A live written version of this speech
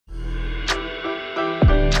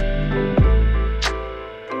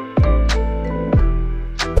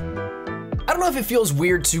know if it feels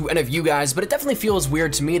weird to any of you guys, but it definitely feels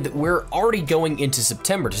weird to me that we're already going into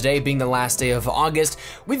September. Today being the last day of August,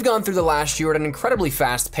 we've gone through the last year at an incredibly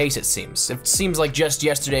fast pace, it seems. It seems like just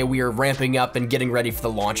yesterday we were ramping up and getting ready for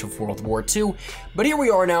the launch of World War II, but here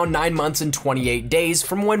we are now 9 months and 28 days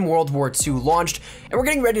from when World War II launched, and we're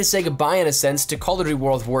getting ready to say goodbye in a sense to Call of Duty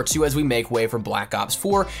World War II as we make way for Black Ops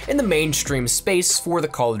 4 in the mainstream space for the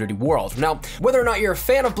Call of Duty world. Now, whether or not you're a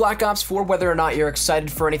fan of Black Ops 4, whether or not you're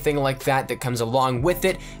excited for anything like that comes along with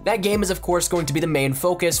it, that game is of course going to be the main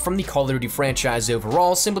focus from the Call of Duty franchise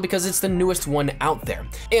overall, simply because it's the newest one out there.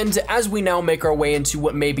 And as we now make our way into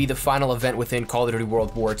what may be the final event within Call of Duty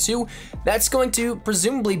World War II, that's going to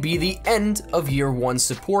presumably be the end of Year 1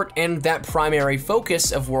 support and that primary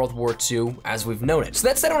focus of World War II as we've noted. So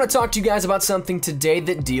that said, I want to talk to you guys about something today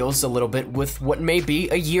that deals a little bit with what may be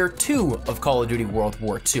a Year 2 of Call of Duty World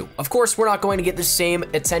War II. Of course, we're not going to get the same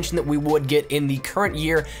attention that we would get in the current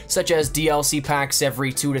year, such as DLC packs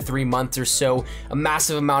every 2 to 3 months or so, a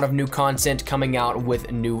massive amount of new content coming out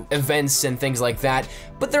with new events and things like that,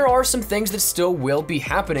 but there are some things that still will be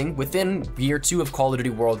happening within Year 2 of Call of Duty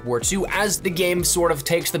World War II as the game sort of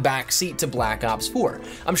takes the back seat to Black Ops 4.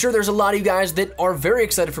 I'm sure there's a lot of you guys that are very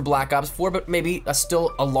excited for Black Ops 4, but maybe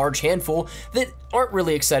still a large handful that aren't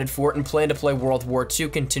really excited for it and plan to play World War II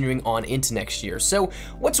continuing on into next year. So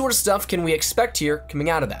what sort of stuff can we expect here coming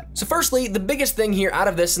out of that? So firstly, the biggest thing here out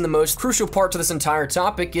of this and the most crucial part to this entire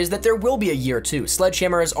topic is that there will be a Year 2.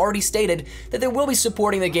 Sledgehammer has already stated that they will be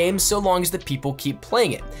supporting the game so long as the people keep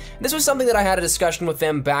playing it. And this was something that I had a discussion with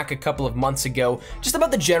them back a couple of months ago, just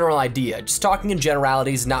about the general idea, just talking in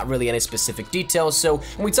generalities, not really any specific details. So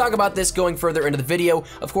when we talk about this going further into the video,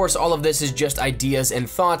 of course, all of this is just ideas and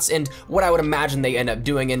thoughts and what I would imagine they end up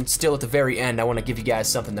doing, and still at the very end, I want to give you guys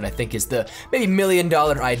something that I think is the maybe $1 million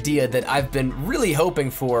idea that I've been really hoping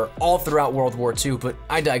for all throughout World War II, but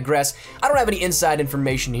I digress. I don't have any inside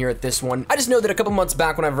information here at this one. I just know that a couple months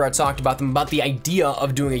back whenever I talked about them about the idea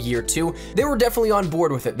of doing a Year 2, they were definitely on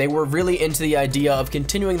board with it. They were really into the idea of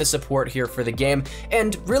continuing the support here for the game,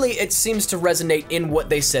 and really it seems to resonate in what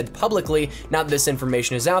they said publicly, now that this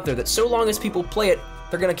information is out there, that so long as people play it,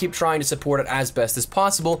 they're gonna keep trying to support it as best as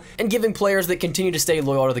possible and giving players that continue to stay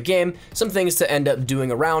loyal to the game some things to end up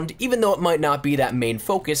doing around, even though it might not be that main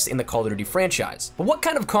focus in the Call of Duty franchise. But what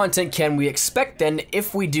kind of content can we expect then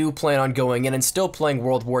if we do plan on going in and still playing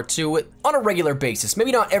World War II on a regular basis?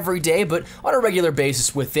 Maybe not every day, but on a regular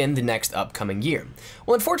basis within the next upcoming year.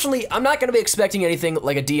 Well, unfortunately, I'm not gonna be expecting anything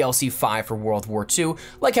like a DLC 5 for World War II,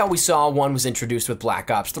 like how we saw one was introduced with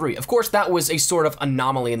Black Ops 3. Of course, that was a sort of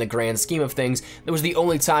anomaly in the grand scheme of things. That was the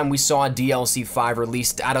only time we saw a DLC 5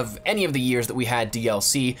 released out of any of the years that we had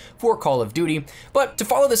DLC for Call of Duty. But to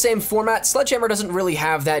follow the same format, Sledgehammer doesn't really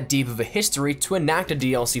have that deep of a history to enact a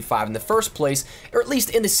DLC 5 in the first place, or at least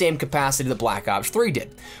in the same capacity that Black Ops 3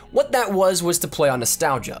 did. What that was to play on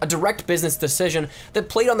nostalgia, a direct business decision that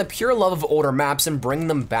played on the pure love of older maps and bringing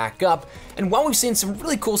them back up. And while we've seen some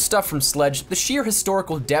really cool stuff from Sledge, the sheer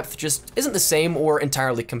historical depth just isn't the same or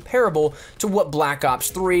entirely comparable to what Black Ops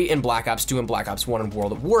 3 and Black Ops 2 and Black Ops 1 and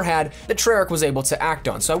World at War had that Treyarch was able to act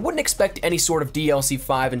on. So I wouldn't expect any sort of DLC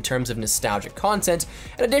 5 in terms of nostalgic content.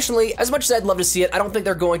 And additionally, as much as I'd love to see it, I don't think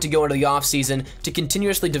they're going to go into the off season to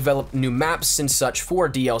continuously develop new maps and such for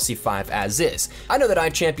DLC 5 as is. I know that I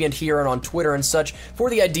championed here and on Twitter and such for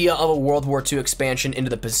the idea of a World War II expansion into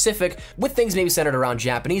the Pacific with things maybe centered around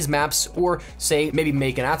Japanese maps, or say maybe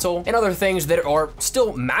make an atoll and other things that are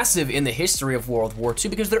still massive in the history of World War II,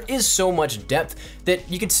 because there is so much depth that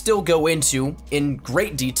you could still go into in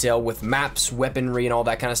great detail with maps, weaponry, and all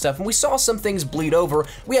that kind of stuff. And we saw some things bleed over.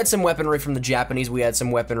 We had some weaponry from the Japanese, we had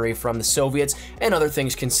some weaponry from the Soviets, and other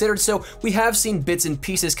things considered. So we have seen bits and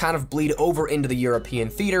pieces kind of bleed over into the European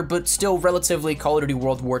theater, but still relatively Call of Duty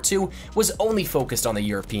World War II was only focused on the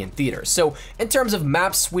European theater. So in terms of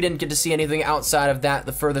maps, we didn't get to see anything outside of that.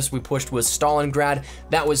 The furthest we pushed was Stalingrad.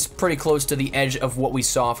 That was pretty close to the edge of what we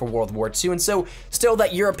saw for World War II, and so still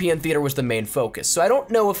that European theater was the main focus. So I don't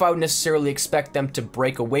know if I would necessarily expect them to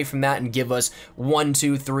break away from that and give us 1,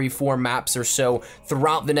 2, 3, 4 maps or so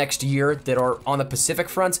throughout the next year that are on the Pacific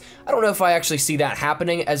front. I don't know if I actually see that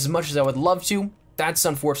happening as much as I would love to. That's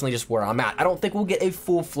unfortunately just where I'm at. I don't think we'll get a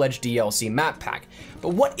full-fledged DLC map pack. But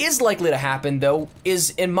what is likely to happen, though,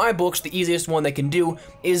 is, in my books, the easiest one they can do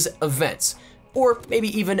is events. or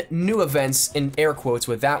maybe even new events in air quotes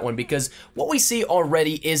with that one, because what we see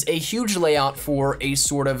already is a huge layout for a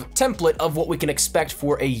sort of template of what we can expect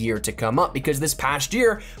for a year to come up, because this past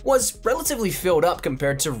year was relatively filled up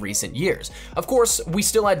compared to recent years. Of course, we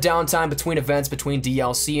still had downtime between events, between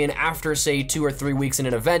DLC, and after say 2 or 3 weeks in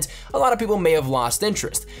an event, a lot of people may have lost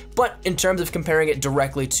interest. But in terms of comparing it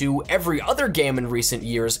directly to every other game in recent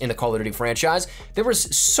years in the Call of Duty franchise, there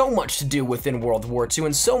was so much to do within World War II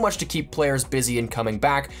and so much to keep players busy and coming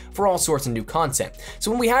back for all sorts of new content.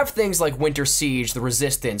 So when we have things like Winter Siege, The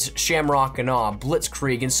Resistance, Shamrock and Awe,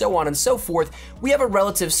 Blitzkrieg, and so on and so forth, we have a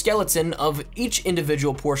relative skeleton of each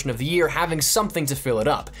individual portion of the year having something to fill it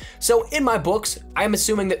up. So in my books, I'm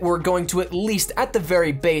assuming that we're going to at least at the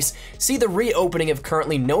very base see the reopening of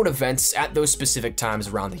currently known events at those specific times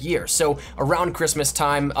around the year. So around Christmas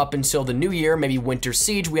time up until the new year, maybe Winter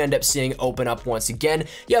Siege, we end up seeing open up once again.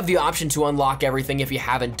 You have the option to unlock everything if you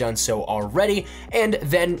haven't done so already, and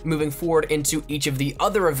then moving forward into each of the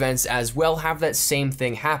other events as well, have that same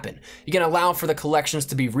thing happen. You can allow for the collections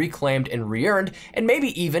to be reclaimed and re-earned, and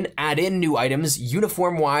maybe even add in new items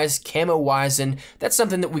uniform-wise, camo-wise, and that's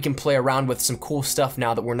something that we can play around with some cool stuff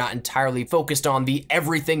now that we're not entirely focused on the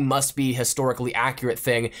everything must be historically accurate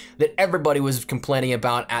thing that everybody was complaining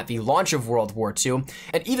about at the launch of World War II.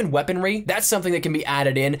 And even weaponry, that's something that can be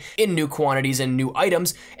added in new quantities and new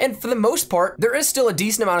items, and for the most part, there is still a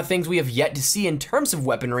decent amount of things we have yet to see in terms of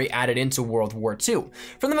weaponry added into World War II.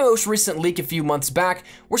 From the most recent leak a few months back,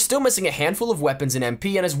 we're still missing a handful of weapons in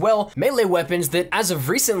MP, and as well, melee weapons that as of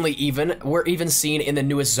recently were even seen in the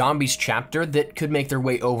newest Zombies chapter that could make their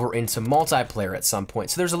way over into multiplayer at some point.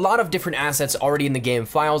 So there's a lot of different assets already in the game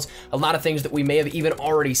files, a lot of things that we may have even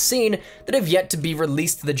already seen that have yet to be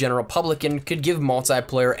released to the general public and could give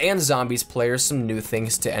multiplayer and Zombies players some new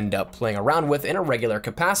things to end up playing around with in a regular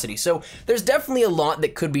capacity. So there's definitely a lot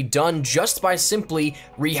that could be done just by simply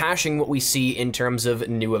rehashing what we see in terms of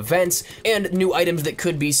new events and new items that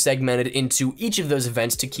could be segmented into each of those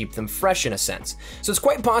events to keep them fresh in a sense. So it's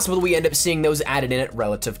quite possible that we end up seeing those added in at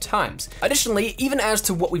relative times. Additionally, even as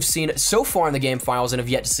to what we've seen so far in the game files and have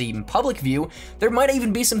yet to see in public view, there might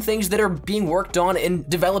even be some things that are being worked on and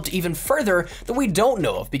developed even further that we don't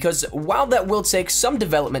know of, because while that will take some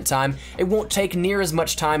development time, it won't take near as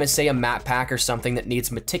much time as say a map pack or something that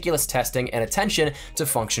needs meticulous testing and attention to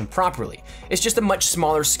function properly. It's just a much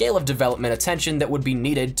smaller scale of development attention that would be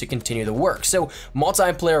needed to continue the work. So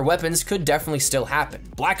multiplayer weapons could definitely still happen.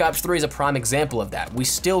 Black Ops 3 is a prime example of that. We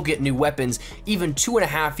still get new weapons even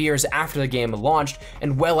 2.5 years after the game launched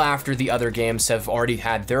and well after the other games have already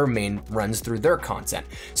had their main runs through their content.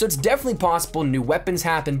 So it's definitely possible new weapons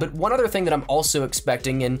happen, but one other thing that I'm also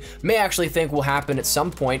expecting and may actually think will happen at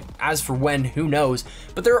some point, as for when, who knows,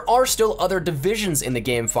 but there are still other divisions in the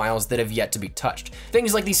game files that have yet to be touched.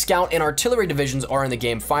 Things like the Scout and Artillery divisions are in the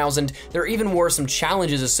game files, and there even were some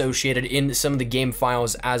challenges associated in some of the game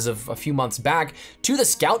files as of a few months back to the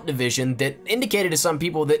Scout division that indicated to some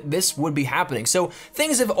people that this would be happening. So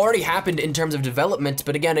things have already happened in terms of development,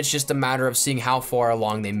 but again, it's just a matter of seeing how far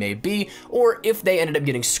along they may be, or if they ended up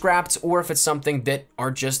getting scrapped, or if it's something that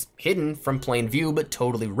are just hidden from plain view but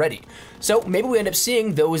totally ready. So maybe we end up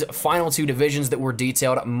seeing those final two divisions that were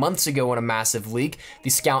detailed months ago in a massive leak, the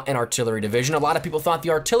Scout and Artillery division. A lot of people thought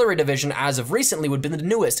the Artillery division as of recently would be the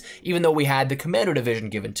newest, even though we had the Commando division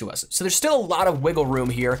given to us. So there's still a lot of wiggle room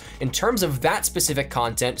here in terms of that specific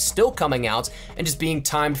content still coming out and just being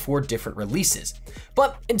timed for different releases.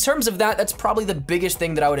 But in terms of that, that's probably the biggest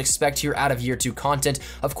thing that I would expect here out of Year 2 content.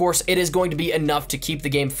 Of course, it is going to be enough to keep the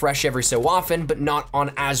game fresh every so often, but not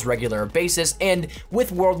on as regular a basis. And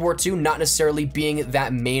with World War II not necessarily being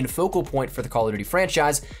that main focal point for the Call of Duty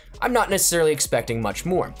franchise, I'm not necessarily expecting much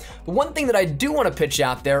more. But one thing that I do want to pitch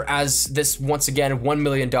out there as this, once again, $1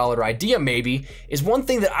 million idea maybe, is one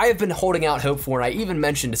thing that I have been holding out hope for, and I even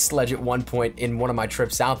mentioned to Sledge at one point in one of my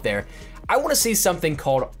trips out there. I want to see something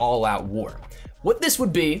called All Out War. What this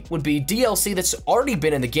would be DLC that's already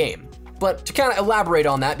been in the game. But to kind of elaborate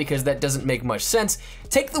on that, because that doesn't make much sense,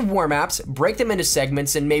 take the war maps, break them into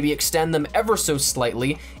segments, and maybe extend them ever so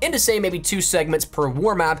slightly into, say, maybe 2 segments per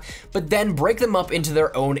war map, but then break them up into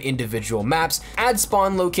their own individual maps, add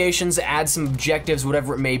spawn locations, add some objectives,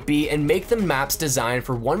 whatever it may be, and make them maps designed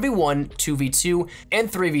for 1v1, 2v2,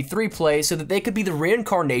 and 3v3 play so that they could be the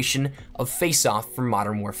reincarnation of Face-Off from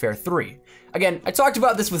Modern Warfare 3. Again, I talked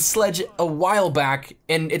about this with Sledge a while back,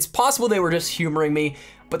 and it's possible they were just humoring me.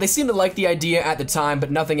 but they seemed to like the idea at the time, but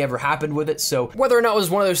nothing ever happened with it. So whether or not it was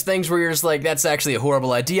one of those things where you're just like, that's actually a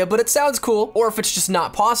horrible idea, but it sounds cool, or if it's just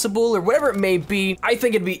not possible, or whatever it may be, I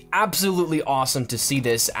think it'd be absolutely awesome to see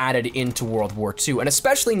this added into World War II. And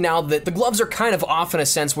especially now that the gloves are kind of off in a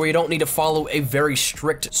sense where you don't need to follow a very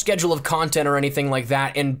strict schedule of content or anything like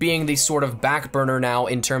that, and being the sort of back burner now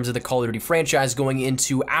in terms of the Call of Duty franchise going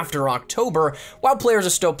into after October, while players are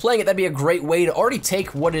still playing it, that'd be a great way to already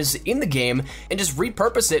take what is in the game and just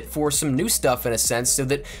repurpose it for some new stuff in a sense, so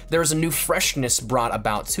that there's a new freshness brought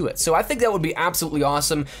about to it. So I think that would be absolutely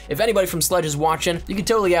awesome. If anybody from Sledge is watching, you can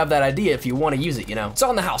totally have that idea if you want to use it, you know? It's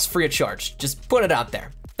on the house, free of charge. Just put it out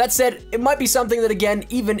there. That said, it might be something that, again,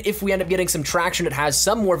 even if we end up getting some traction, it has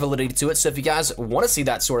some more validity to it. So if you guys want to see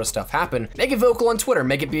that sort of stuff happen, make it vocal on Twitter.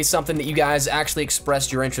 Make it be something that you guys actually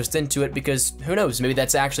expressed your interest into it, because who knows, maybe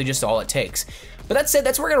that's actually just all it takes. But that said,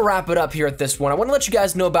 that's where we're gonna wrap it up here at this one. I wanna let you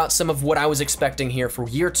guys know about some of what I was expecting here for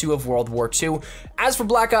year 2 of World War II. As for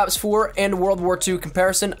Black Ops 4 and World War II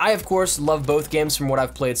comparison, I of course love both games from what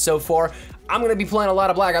I've played so far. I'm gonna be playing a lot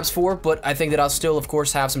of Black Ops 4, but I think that I'll still, of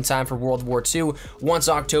course, have some time for World War II once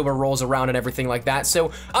October rolls around and everything like that.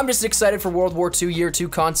 So I'm just excited for World War II Year 2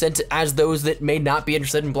 content as those that may not be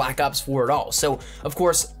interested in Black Ops 4 at all. So, of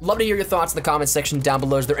course, love to hear your thoughts in the comments section down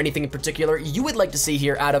below. Is there anything in particular you would like to see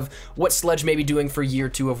here out of what Sledge may be doing for Year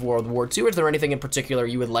 2 of World War II? Is there anything in particular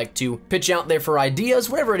you would like to pitch out there for ideas?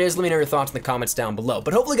 Whatever it is, let me know your thoughts in the comments down below.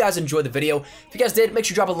 But hopefully you guys enjoyed the video. If you guys did, make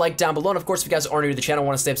sure you drop a like down below. And of course, if you guys are new to the channel,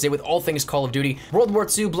 want to stay up to date with all things Call of Duty, World War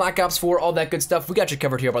II, Black Ops 4, all that good stuff, we got you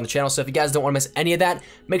covered here up on the channel. So if you guys don't want to miss any of that,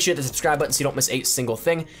 make sure you hit the subscribe button so you don't miss a single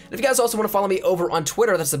thing. And if you guys also want to follow me over on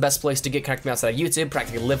Twitter, that's the best place to get connected with me outside of YouTube.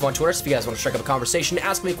 Practically live on Twitter, so if you guys want to strike up a conversation,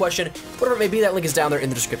 ask me a question, whatever it may be, that link is down there in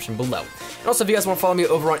the description below. And also, if you guys want to follow me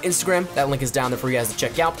over on Instagram, that link is down there for you guys to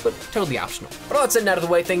check out, but totally optional. But all that said and out of the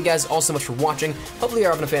way, thank you guys all so much for watching. Hopefully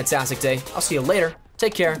you're having a fantastic day. I'll see you later.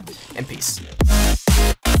 Take care, and peace.